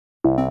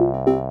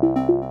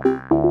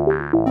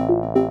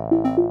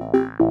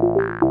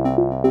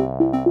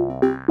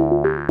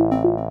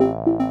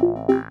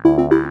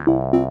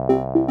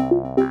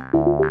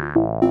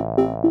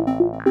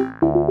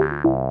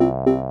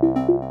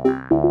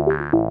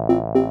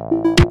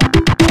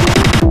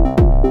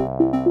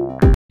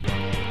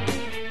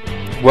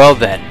Well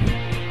then,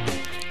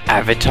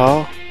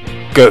 Avatar,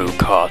 go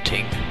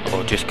karting,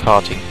 or just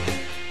karting.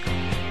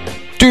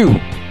 2!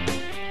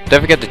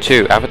 Don't forget the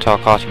 2, Avatar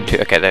karting 2.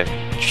 Okay, there.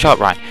 Shut up,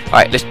 Ryan.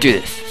 Alright, let's do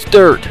this.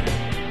 Start!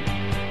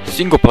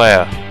 Single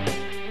player.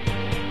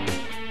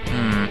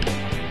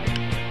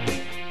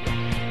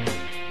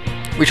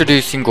 We should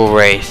do single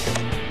race.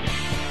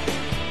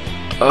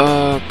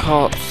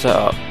 Kart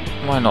setup.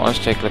 Why not? Let's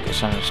take a look at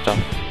some of the stuff.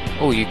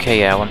 Oh, UK,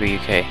 yeah, I want to be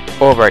UK.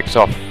 All brakes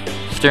off.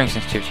 Steering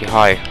sensitivity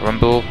high.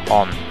 Rumble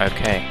on.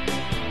 Okay.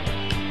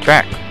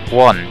 Track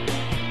 1,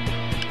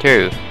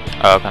 2.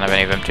 Oh, I can't have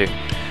any of them too.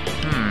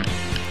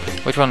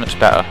 Which one looks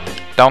better?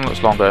 That one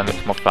looks longer and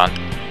looks more fun.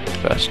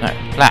 First, no.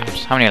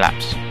 Laps. How many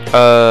laps?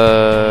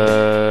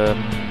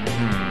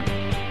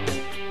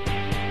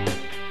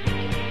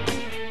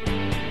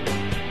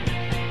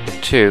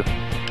 2.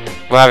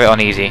 We'll have it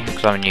on easy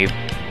because I'm a noob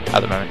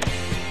at the moment.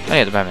 Only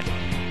at the moment.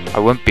 I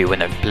won't be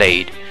when I've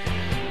played.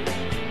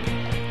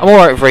 I'm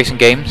alright with racing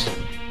games.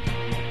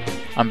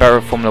 I'm better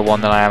at Formula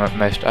 1 than I am at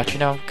most. Actually,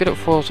 no, I'm good at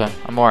Forza.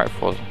 I'm alright at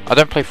Forza. I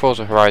don't play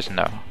Forza Horizon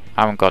though.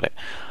 I haven't got it.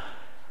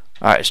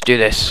 Alright, let's do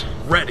this.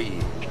 Ready.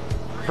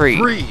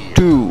 3,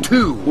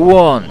 2,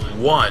 1.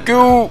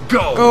 Go!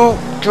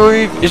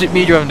 Drive! Is it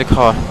me driving the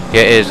car?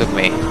 Yeah, it is. Look at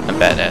me. I'm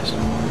badass.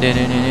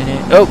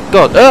 Oh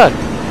god!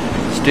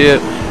 Steer.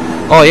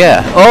 Oh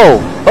yeah. Oh!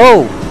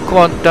 Come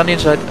on, down the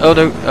inside. Oh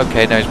no.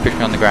 Okay, no, he's pushing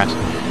me on the grass.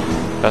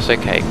 That's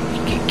okay.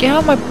 Get out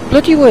of my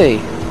bloody way!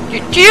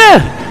 Yeah!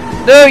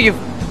 No, you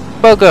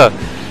bugger!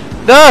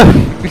 No!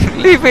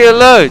 Leave me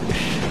alone!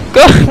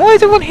 God, why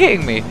is everyone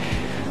hitting me?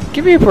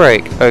 Give me a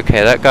break.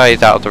 Okay, that guy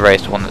is out of the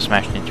race, the one that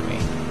smashed into me.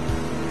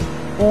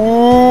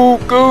 Ooh,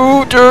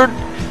 go, turn!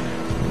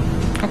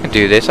 I can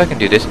do this,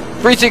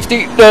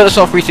 360! No, that's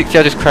not 360,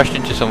 I just crashed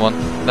into someone.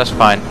 That's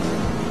fine.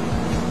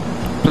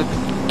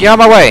 Get out of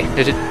my way!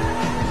 Is it...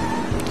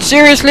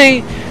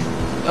 Seriously?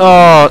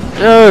 Oh,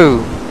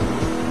 no!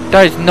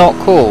 That is not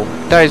cool.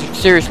 That is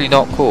seriously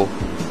not cool.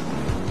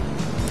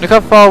 Look how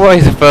far away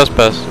the first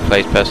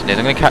place person is.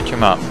 I'm going to catch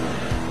him up.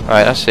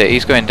 Alright, that's it.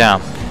 He's going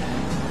down.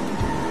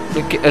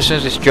 Look, as soon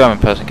as this German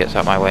person gets out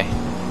of my way.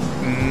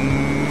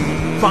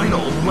 Final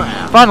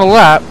lap. Final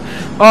lap?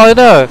 Oh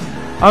no.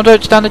 I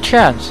don't stand a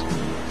chance.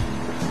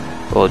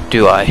 Or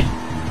do I?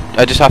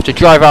 I just have to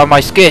drive out of my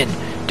skin.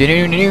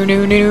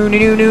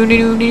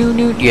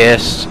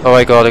 Yes. Oh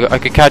my god, I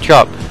can catch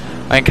up.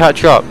 I can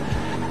catch up.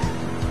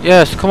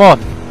 Yes, come on.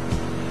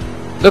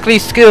 Look at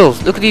these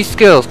skills. Look at these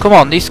skills. Come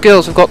on, these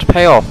skills have got to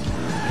pay off.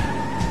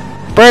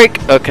 Brake.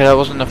 Okay, that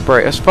wasn't enough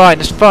brake. That's fine.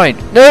 That's fine.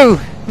 No.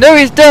 No,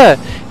 he's there.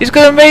 He's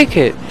gonna make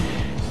it.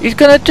 He's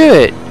gonna do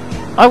it.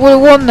 I would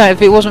have won that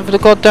if it wasn't for the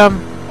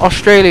goddamn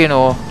Australian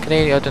or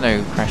Canadian. I don't know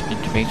who crashed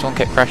into me. Someone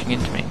kept crashing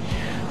into me.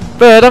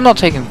 Third. I'm not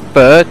taking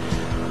third.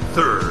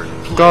 Third.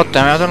 God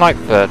damn it. I don't like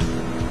third.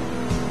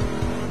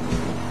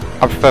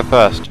 I prefer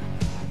first.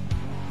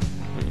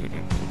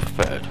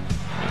 Third.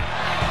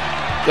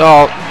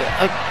 Oh.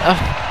 I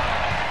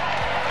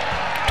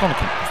don't want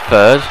to come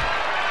third.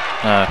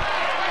 No.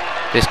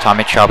 This time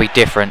it shall be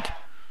different.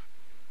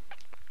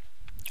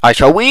 I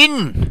shall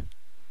win!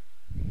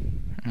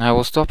 I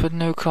will stop at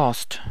no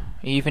cost,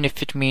 even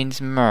if it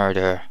means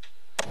murder.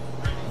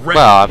 Ready.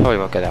 Well, I probably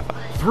won't get that far.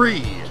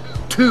 3,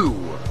 2,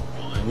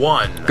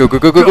 1. Go, go,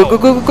 go, go, go, go,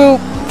 go, go, go!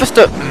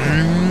 Faster!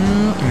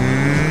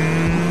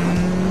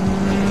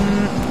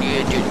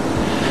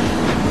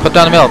 Put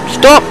down the middle.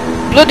 Stop!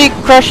 Bloody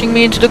crashing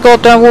me into the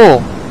goddamn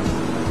wall!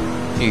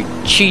 You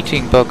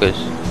cheating buggers.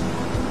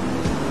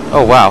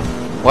 Oh, wow.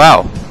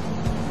 Wow.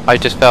 I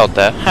just failed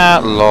there. Ha,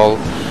 lol.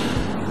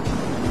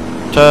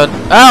 Turn.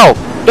 Ow!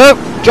 Don't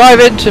drive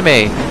into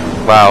me!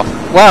 Wow.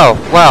 Wow.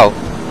 Wow.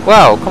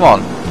 Wow. Come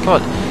on.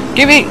 Come on.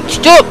 Give me.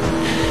 Stop!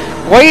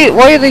 Why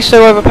are they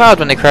so overpowered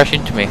when they crash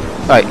into me?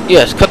 Right.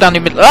 Yes. Cut down the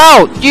middle.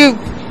 Ow! You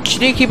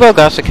sneaky bugger.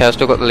 That's okay. I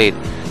still got the lead.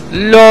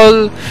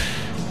 LOL.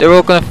 They're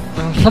all gonna.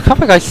 Look how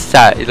the guy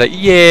sat. He's like,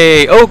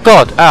 yay! Oh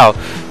god. Ow.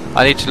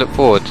 I need to look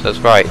forward. That's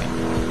right.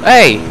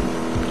 Hey!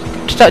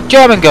 It's that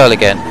German girl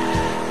again.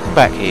 Come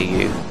back here,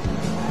 you.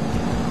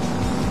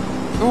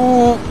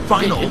 Ooh.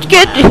 Final.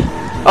 Get.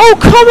 Oh,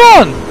 come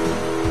on!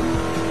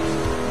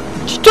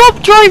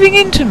 Stop driving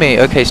into me!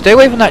 Okay, stay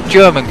away from that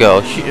German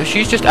girl.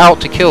 She's just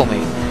out to kill me.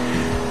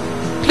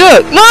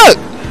 Look! Look!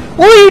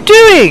 What are you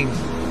doing?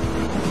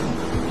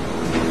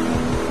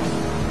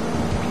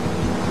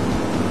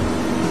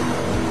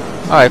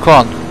 Alright,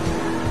 come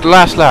on. The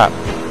last lap.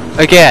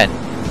 Again.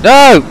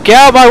 No! Get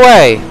out of my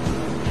way!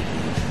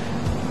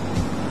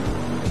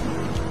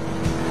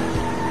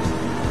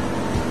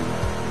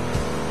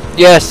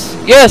 Yes!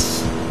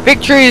 Yes!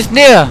 Victory is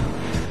near!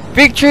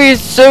 Victory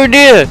is so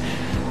near!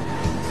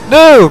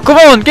 No! Come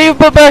on! Get your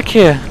butt back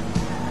here!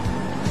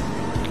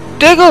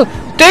 Take over!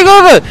 Take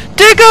over!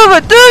 Take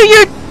over! No!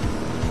 You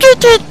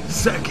did it!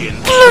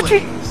 Second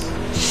place!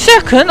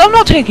 Second? I'm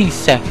not taking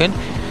second!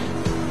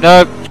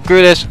 No!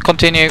 Screw this!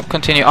 Continue!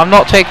 Continue! I'm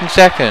not taking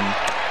second!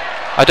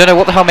 I don't know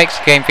what the hell makes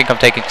the game think I'm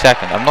taking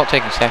second. I'm not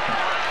taking second.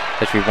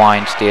 Let's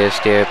rewind, steer,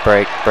 steer,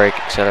 brake, brake,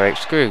 accelerate.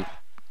 Screw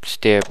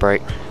steer,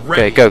 brake. Okay,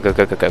 Ready. go, go,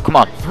 go, go, go. Come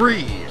on.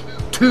 3,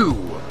 2,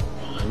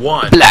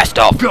 1. Blast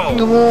off. Go.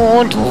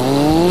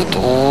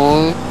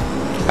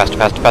 Faster,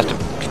 faster, faster.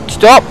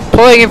 Stop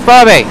pulling in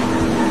front of me.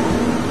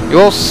 You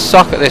all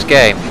suck at this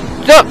game.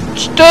 Stop!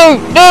 Stop!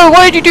 No!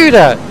 Why did you do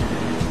that?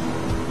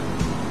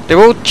 They're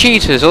all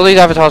cheaters. All these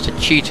avatars are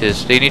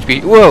cheaters. They need to be.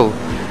 Whoa!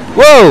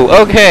 Whoa!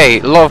 Okay,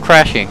 a lot of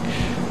crashing.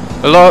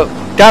 A lot.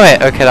 Damn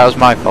it! Okay, that was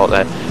my fault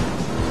there.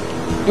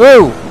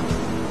 Whoa!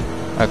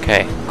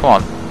 Okay, come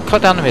on.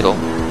 Cut down the middle.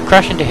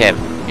 Crash into him.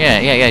 Yeah,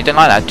 yeah, yeah. You don't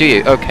like that, do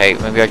you? Okay,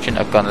 maybe I shouldn't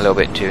have gone a little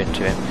bit too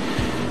into him.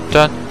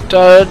 Dun,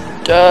 dun,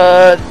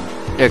 dun.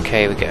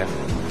 Okay, we go.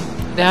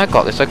 Yeah, I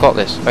got this. I got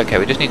this. Okay,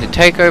 we just need to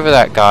take over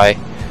that guy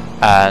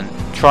and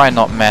try and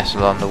not mess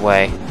along the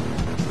way.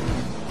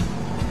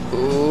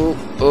 Ooh,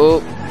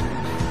 ooh.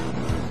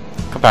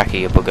 Come back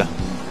here, you bugger.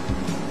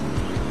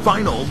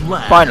 Final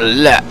lap. Final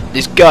lap.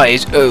 This guy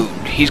is old.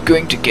 He's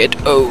going to get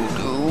old.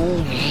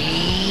 Ooh.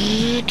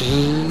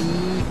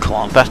 Come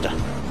on, faster.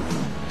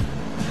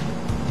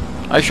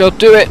 I shall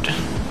do it.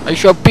 I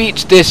shall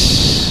beat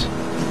this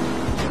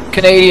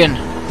Canadian.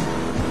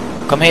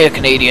 Come here,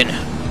 Canadian.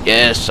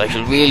 Yes, I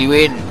shall really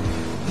win.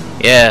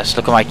 Yes,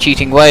 look at my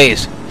cheating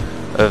ways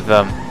of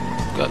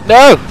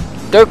no!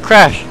 Don't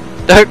crash!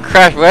 Don't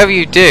crash, whatever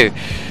you do.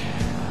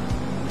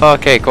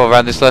 Okay, go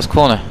around this last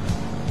corner.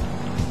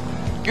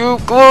 You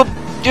go on,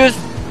 yes,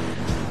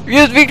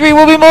 victory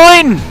will be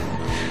mine!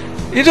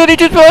 It's only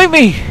just behind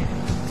me!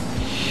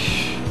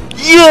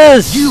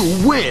 Yes!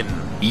 You win.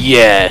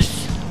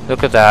 Yes!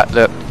 Look at that,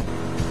 look.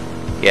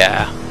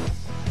 Yeah.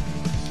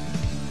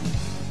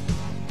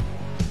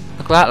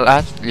 Look at that,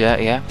 lads. Yeah,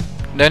 yeah.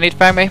 No need to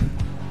thank me.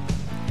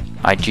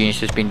 My genius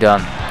has been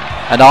done.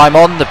 And I'm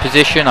on the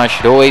position I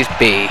should always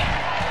be.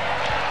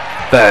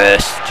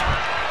 First.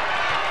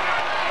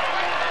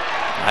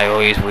 I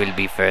always will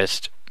be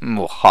first.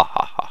 What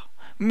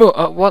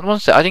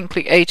was it? I didn't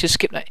click A to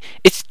skip that.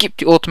 It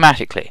skipped it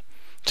automatically.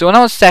 So when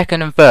I was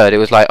second and third, it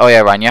was like, oh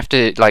yeah, Ryan, you have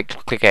to like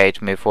click A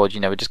to move forward. You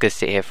know, we're just gonna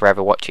sit here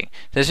forever watching.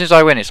 So as soon as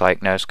I win, it's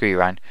like, no, screw you,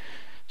 Ryan.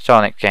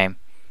 Start next game.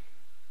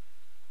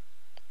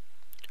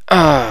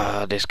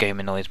 Ah, this game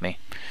annoys me.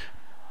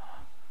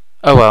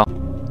 Oh well.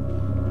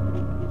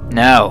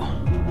 Now,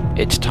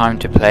 it's time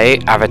to play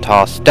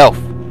Avatar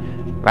Stealth.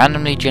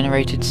 Randomly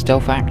generated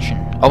stealth action.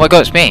 Oh my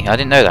god, it's me! I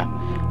didn't know that.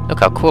 Look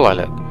how cool I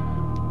look.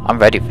 I'm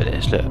ready for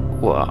this, look.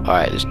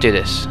 Alright, let's do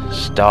this.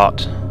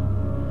 Start.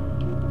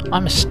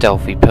 I'm a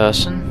stealthy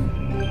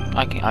person.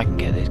 I can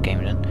get this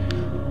game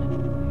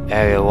done.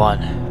 Area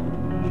 1.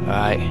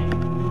 Alright.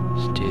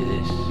 Let's do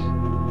this.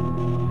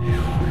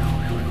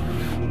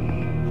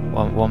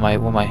 What am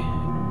I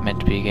meant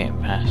to be getting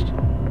past?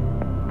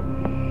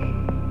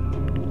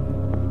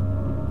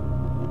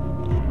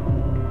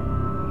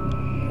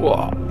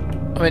 Whoa.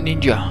 I'm a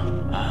ninja.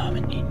 I'm a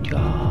ninja.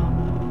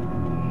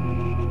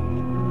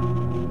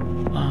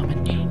 I'm a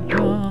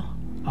ninja.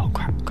 Oh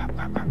crap, crap,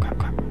 crap, crap, crap,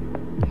 crap.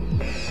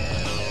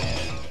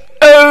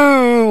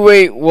 Oh,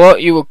 wait,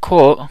 what? You were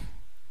caught?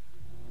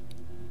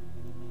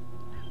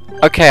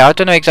 Okay, I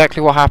don't know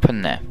exactly what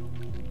happened there.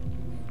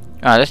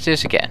 Alright, let's do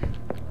this again.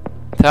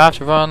 So I have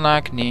to run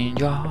like a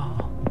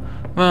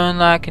ninja. Run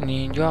like a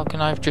ninja.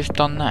 Can I have just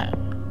done that?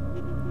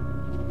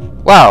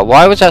 Wow,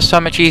 why was that so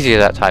much easier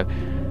that time?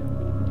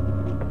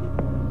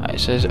 It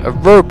says a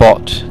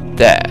robot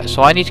there,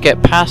 so I need to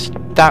get past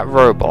that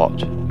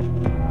robot.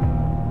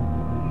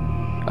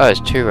 Oh, there's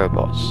two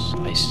robots.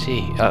 I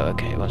see. Oh,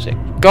 okay, one sec.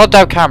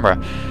 Goddamn camera!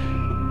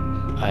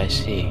 I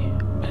see.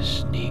 A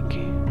sneak.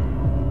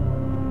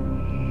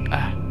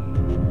 Ah.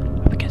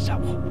 Up against that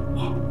wall.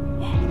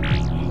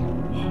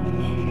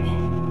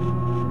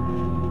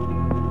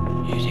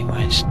 Using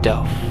my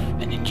stealth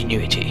and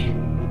ingenuity,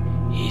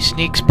 he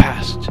sneaks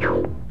past.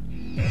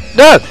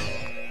 No!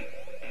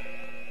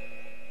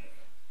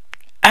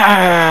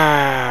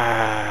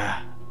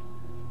 Ah!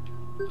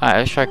 Alright,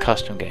 let's try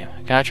custom game.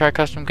 Can I try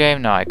custom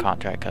game? No, I can't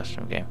try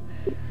custom game.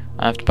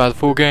 I have to buy the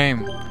full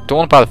game. Don't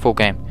want to buy the full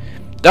game.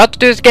 Do I have to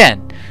do this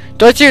again?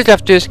 Do I seriously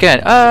have to do this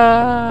again?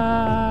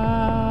 Ah!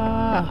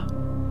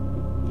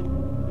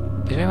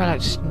 Is there anyone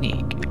like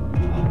sneak?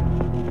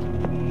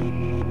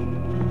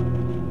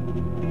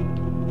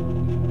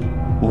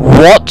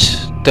 What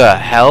the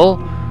hell?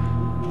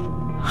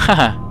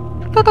 Haha.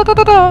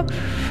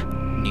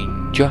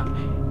 Ninja.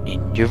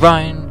 Ninja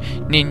Ryan,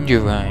 Ninja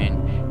Ryan,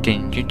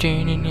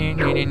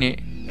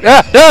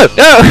 Ah! No!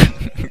 No!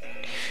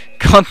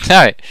 God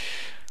damn it.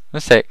 One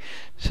sec.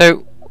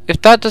 So,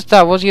 if that does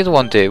that, what does the other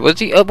one do? What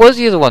does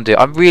the other one do?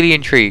 I'm really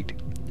intrigued.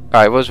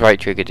 Alright, what does right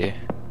trigger do?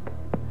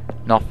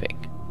 Nothing.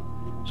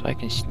 So I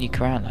can sneak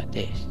around like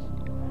this.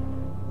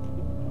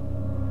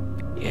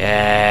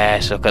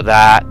 Yes, look at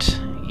that.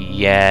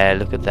 Yeah,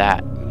 look at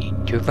that.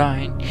 Ninja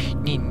Ryan,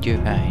 Ninja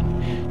Ryan.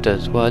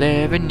 Does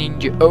whatever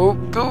ninja. Oh,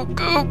 go,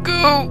 go,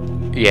 go!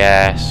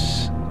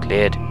 Yes,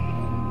 cleared.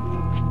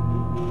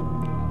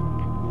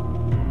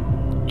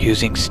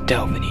 Using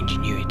stealth and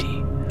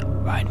ingenuity,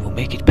 Ryan will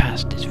make it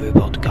past this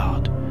robot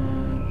guard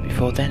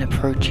before then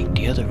approaching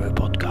the other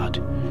robot guard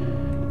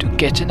to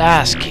get an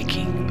ass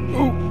kicking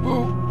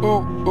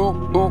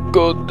Oh,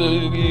 God,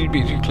 he's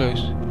be too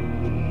close.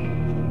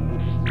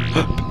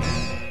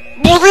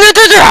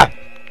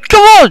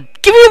 Come on!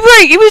 Give me a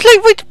break! It was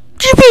like, wait,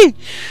 Jippy!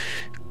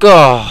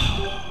 God.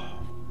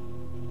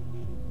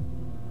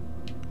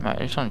 Right,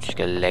 this one's just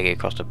gonna leg it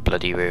across the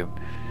bloody room.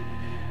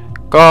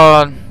 Go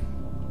on.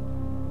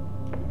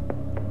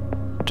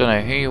 Don't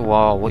know who you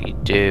are, what you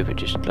do, but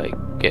just like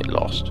get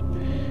lost.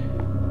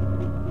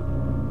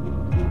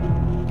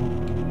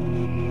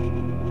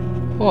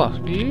 What? A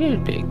little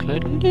bit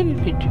close, a little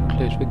bit too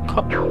close. We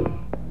cut.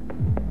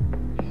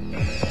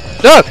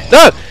 No!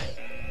 No!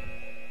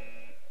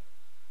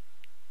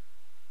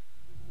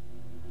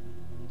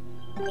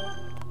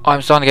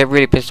 I'm starting to get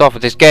really pissed off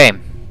with this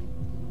game.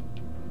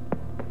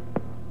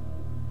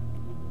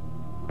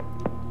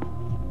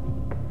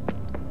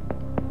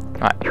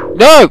 Right.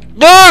 No!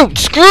 No!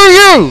 Screw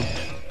you!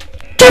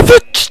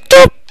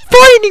 Stop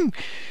fighting!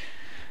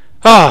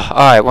 Ah,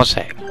 alright, one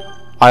sec.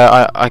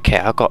 Okay,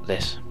 I got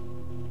this.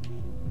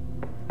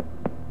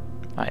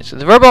 Right, so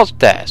the robot's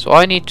there, so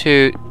I need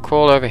to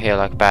crawl over here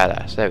like a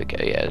badass. There we go,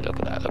 yeah, look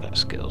at that, look at the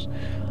skills.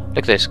 Look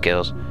at those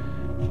skills.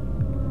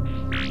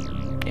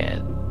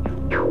 Yeah.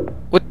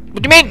 What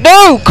do you mean?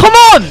 No! Come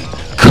on!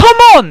 Come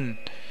on!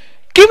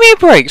 Give me a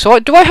break. So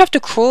do I have to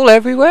crawl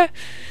everywhere?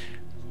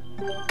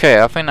 Okay,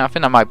 I think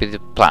that might be the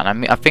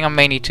plan. I think I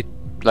may need to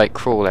like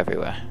crawl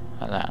everywhere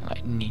like that,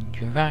 like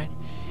ninja ride,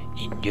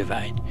 ninja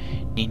ride,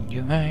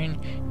 ninja ride,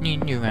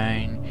 ninja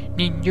ride,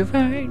 ninja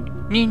ride,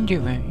 ninja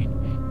ride,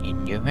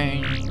 ninja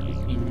ride,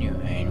 ninja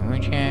ride.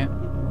 Watch out!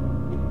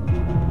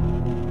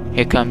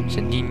 Here comes a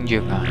ninja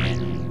ride.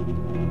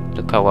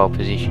 Look how well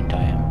positioned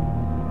I am.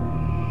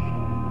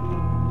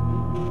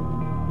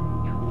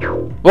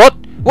 What?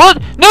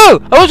 What? No!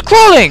 I was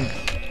crawling!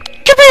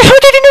 Jimmy, how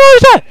did you know I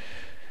was there?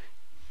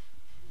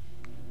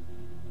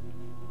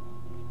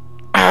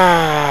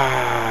 Ah.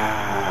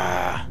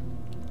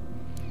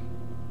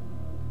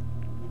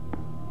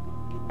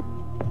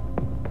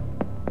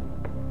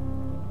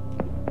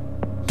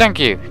 Thank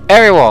you.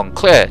 Area 1,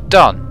 clear,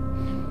 done.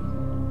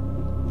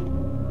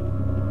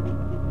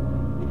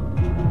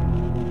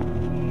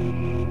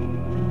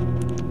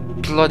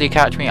 Bloody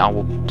catch me, I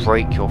will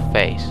break your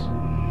face.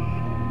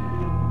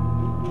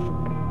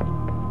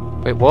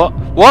 Wait, what?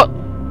 What?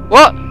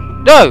 What?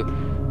 No!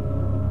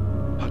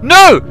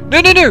 No!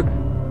 No, no, no!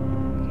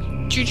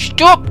 You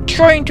stop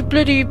trying to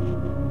bloody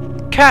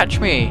catch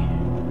me!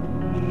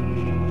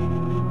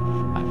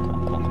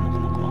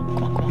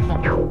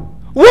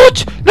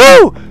 What?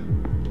 No!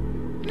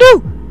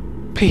 No!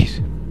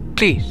 Please.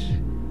 Please.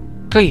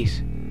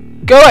 Please.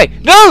 Go away!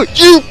 No!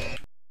 You!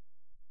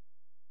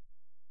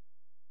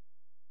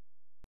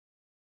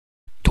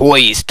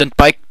 Toy Stunt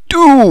Bike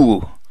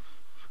 2!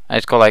 And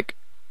it's got like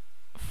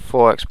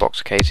 4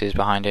 Xbox cases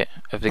behind it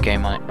of the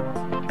game on it.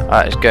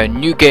 Alright, let's go.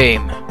 New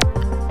game.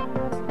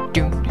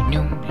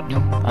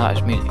 Oh,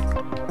 it's music.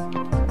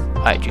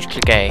 Alright, just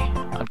click A.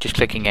 I'm just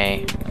clicking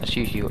A. That's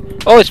usually.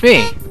 Oh, it's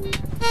me!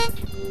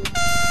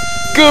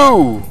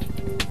 Go!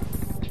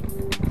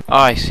 Oh,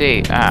 I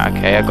see. Ah,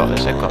 okay, I got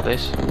this, I got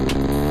this.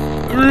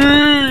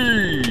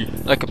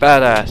 Like a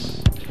badass.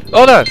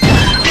 Oh no!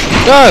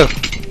 No!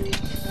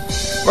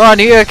 Ryan,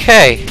 are you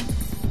okay?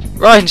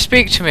 Ryan,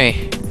 speak to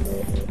me!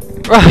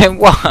 Ryan,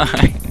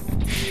 why?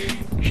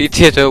 He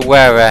didn't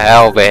wear a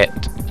helmet.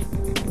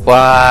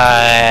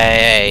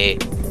 Why?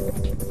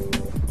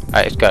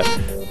 Alright, let's go.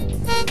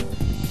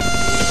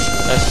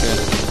 Let's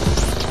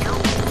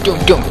go.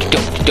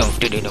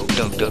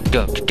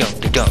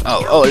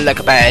 Oh, like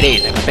a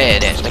badass, like a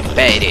badass, like a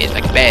badass,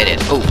 like a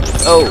badass.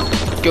 Oh,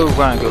 go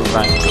Ryan, go.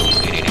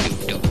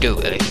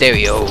 There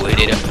we go.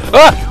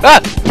 Ah!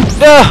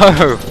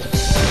 No!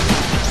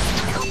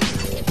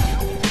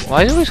 Why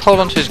does he always hold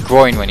on to his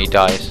groin when he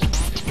dies?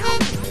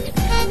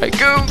 Like,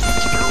 go!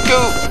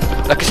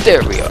 Like a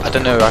stereo. I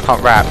don't know, I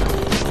can't rap.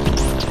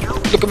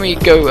 Look at me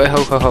go,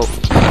 ho ho ho.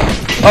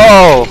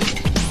 Oh!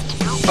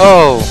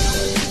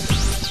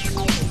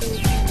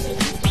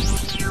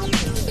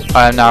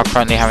 I am now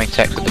currently having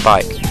sex with the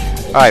bike.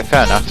 Alright,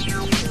 fair enough.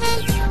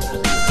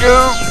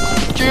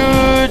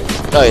 Dude!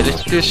 Oh,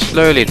 let's do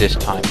slowly this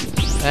time.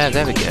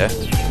 There we go.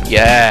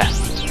 Yeah!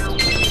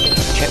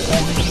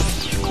 Checkpoint.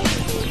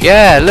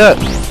 Yeah, look!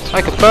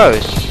 Like a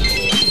boat.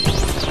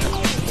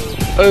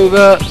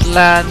 Over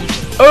land.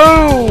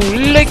 Oh,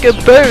 like a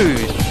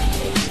boat.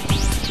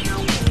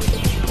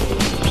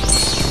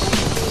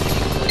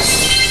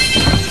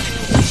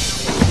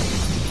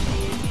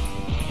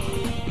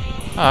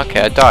 Oh,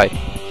 okay, I died.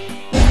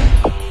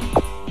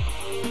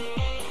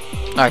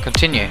 Alright,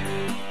 continue.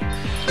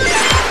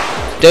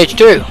 Stage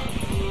 2.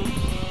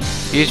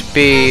 Use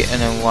B and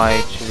then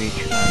Y to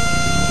reach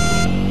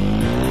right.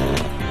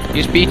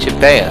 Use B to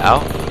bail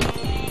out.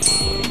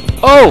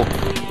 Oh!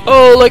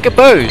 Oh, like a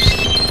post!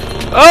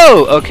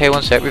 Oh! Okay,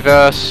 one sec.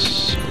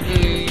 Reverse.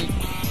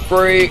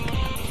 Brake.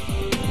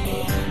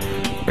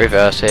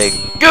 Reversing.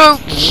 Go!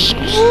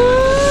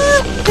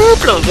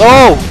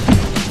 Oh!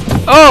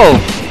 Oh!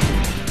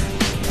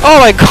 Oh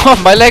my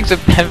god, my legs are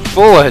bent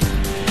forward!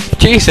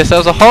 Jesus, that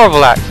was a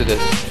horrible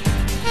accident.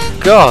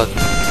 god.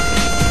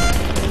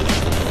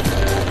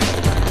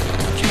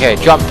 Okay,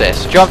 jump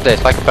this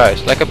like a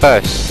boss, like a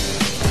boss.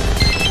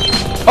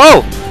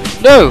 Oh!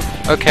 No!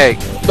 Okay,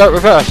 don't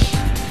reverse.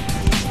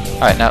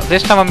 Alright, now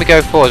this time when we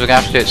go forwards, we're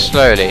gonna have to do it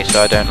slowly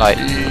so I don't like.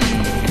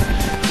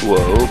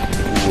 Whoa,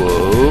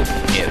 whoa.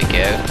 Here we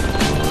go.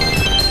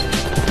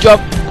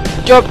 Jump!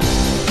 Jump!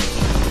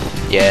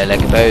 Yeah,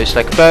 like a boss,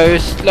 like a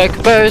boss, like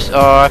a boss. Oh,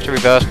 I have to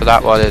reverse for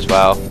that one as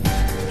well.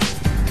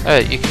 Oh,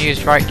 you can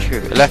use left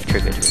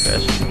trigger to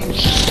reverse.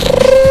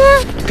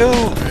 Go!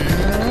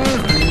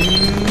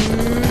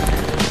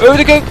 Oh,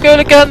 go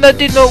again! That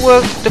did not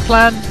work. The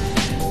plan.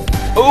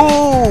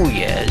 Oh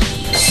yes.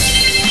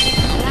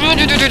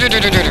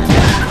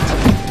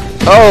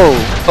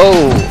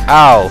 Oh,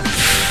 ow.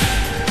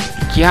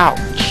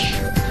 Youch.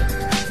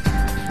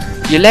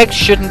 Your legs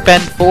shouldn't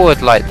bend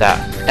forward like that,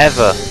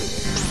 ever.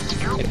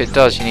 If it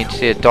does, you need to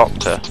see a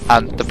doctor.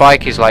 And the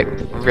bike is like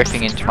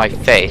ripping into my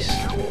face.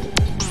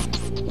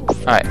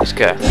 Alright, let's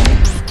go.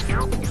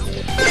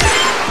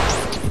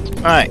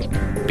 Alright,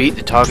 beat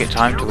the target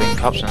time to win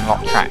cups and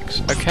unlock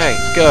tracks. Okay,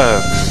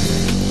 go.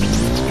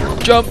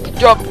 Jump,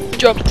 jump,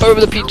 jump over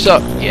the pizza.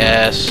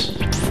 Yes.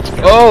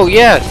 Oh,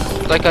 yes,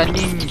 like a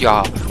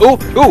ninja.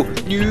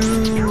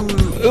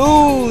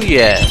 Oh,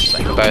 yes,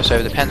 like a boss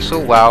over the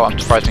pencil. Wow, I'm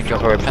surprised we can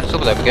jump over a pencil,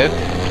 but there we go.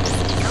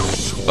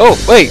 Oh,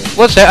 wait,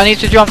 what's that? I need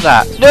to jump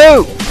that.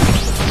 No!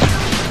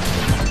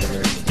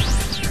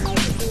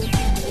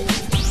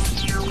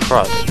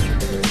 Crud.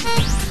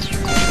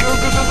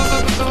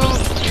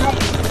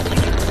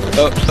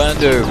 Up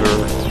and over.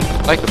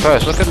 Like a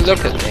boss. Look at this.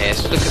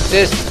 Look at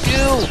this.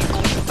 Ew.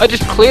 I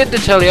just cleared the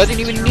telly. I didn't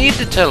even need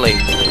the telly.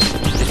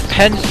 This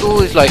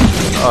pencil is like.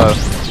 Oh.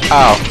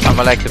 Ow. And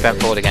my legs are bent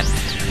forward again.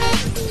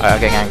 Alright, I'm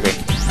getting angry.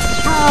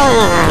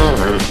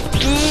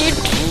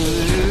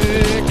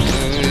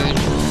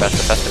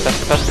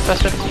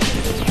 Faster.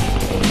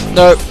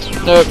 No.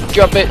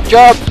 Jump it.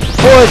 Jump.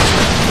 Forward.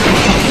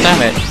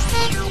 Damn it.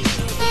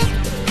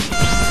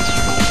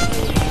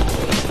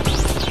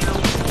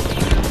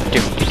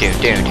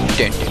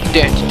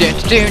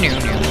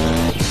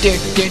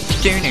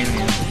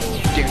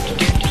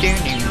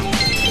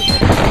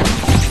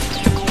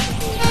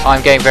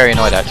 I'm getting very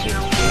annoyed actually.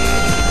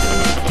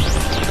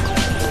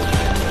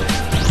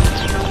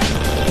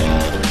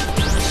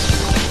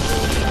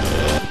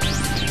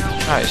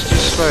 Alright, let's do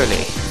it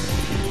slowly.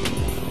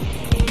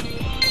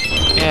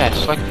 Yeah,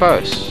 just like a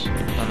boss.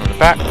 And on the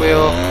back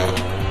wheel.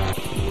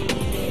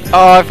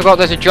 Oh, I forgot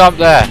there's a jump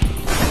there.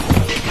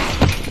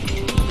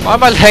 Why are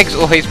my legs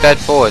always bent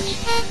forwards?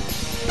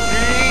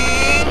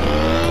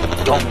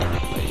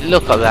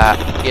 Look at that.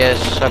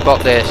 Yes, I've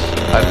got this.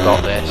 I've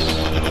got this.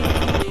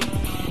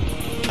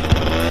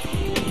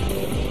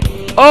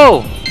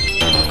 Oh!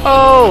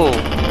 Oh!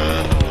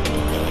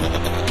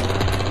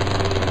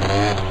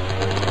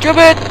 Jump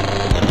it!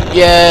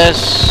 Yes!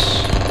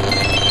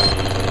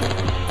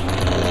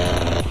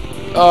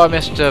 Oh, I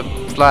missed a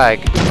flag.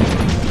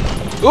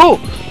 Ooh!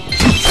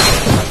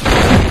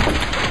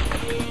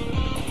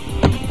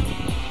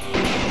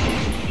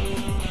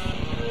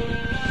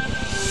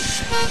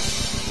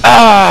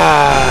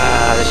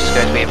 Ah, this is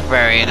going to be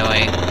very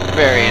annoying.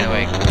 Very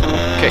annoying.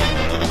 Okay.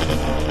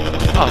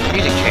 Oh, the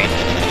music changed.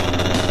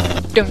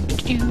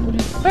 Don't you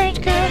know where it's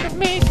gonna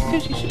make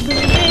because you should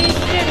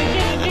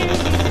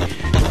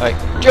Alright,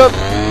 jump!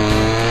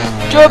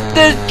 Jump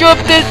this!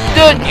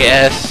 Done!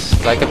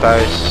 Yes! Like a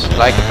boss.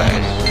 Like a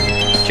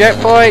boss.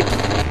 Checkpoint!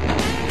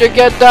 To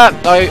get that!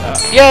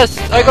 Yes!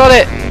 I got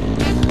it!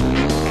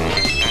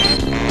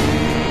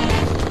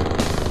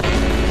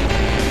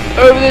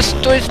 Over this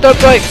toy stop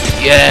bike!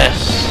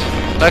 Yes!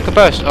 Like a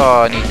boss.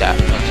 Oh, I need that.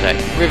 One sec.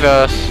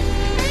 Reverse.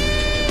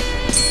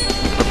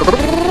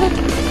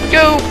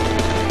 Go!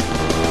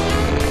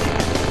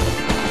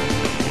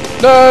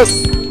 No!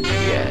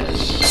 Yes.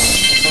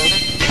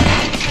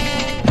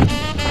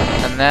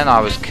 And then I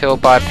was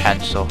killed by a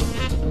pencil.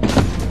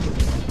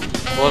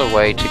 What a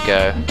way to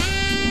go.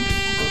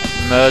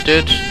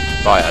 Murdered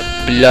by a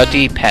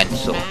bloody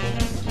pencil.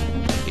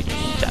 You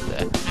just sat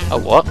there. Oh,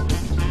 what?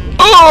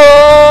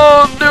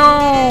 Oh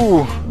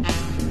no!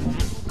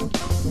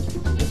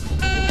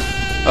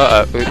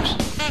 Uh-oh, oops.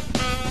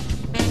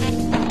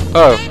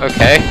 Oh,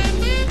 okay.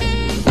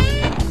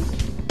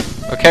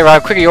 Okay,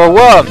 Ryan, quickly, you're a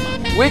worm!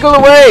 Wiggle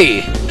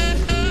away!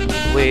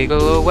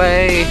 Wiggle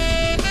away!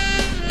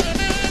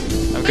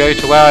 I'm going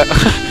to where I...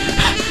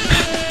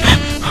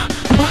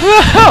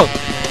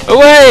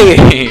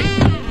 Away!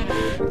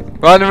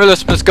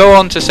 Ryanarilus must go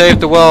on to save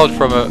the world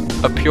from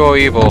a pure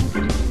evil.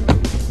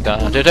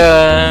 Dun dun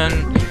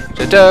dun!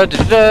 Da da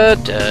da da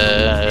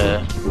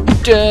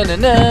da da na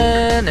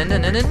na na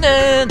na na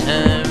na.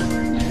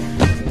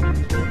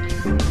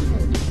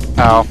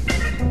 Ow.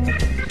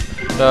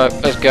 No,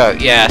 let's go.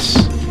 Yes.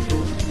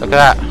 Look at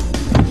that.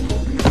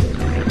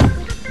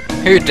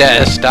 Who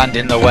dares stand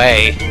in the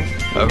way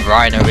of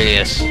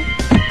Ryanarilus?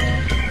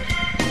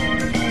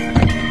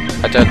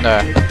 I don't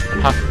know.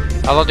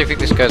 How long do you think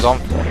this goes on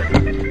for?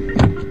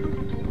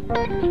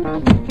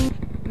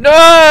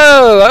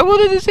 No! I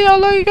wanted to see how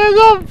long it goes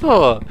on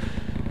for!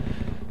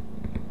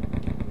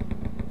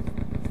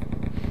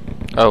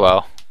 Oh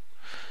well.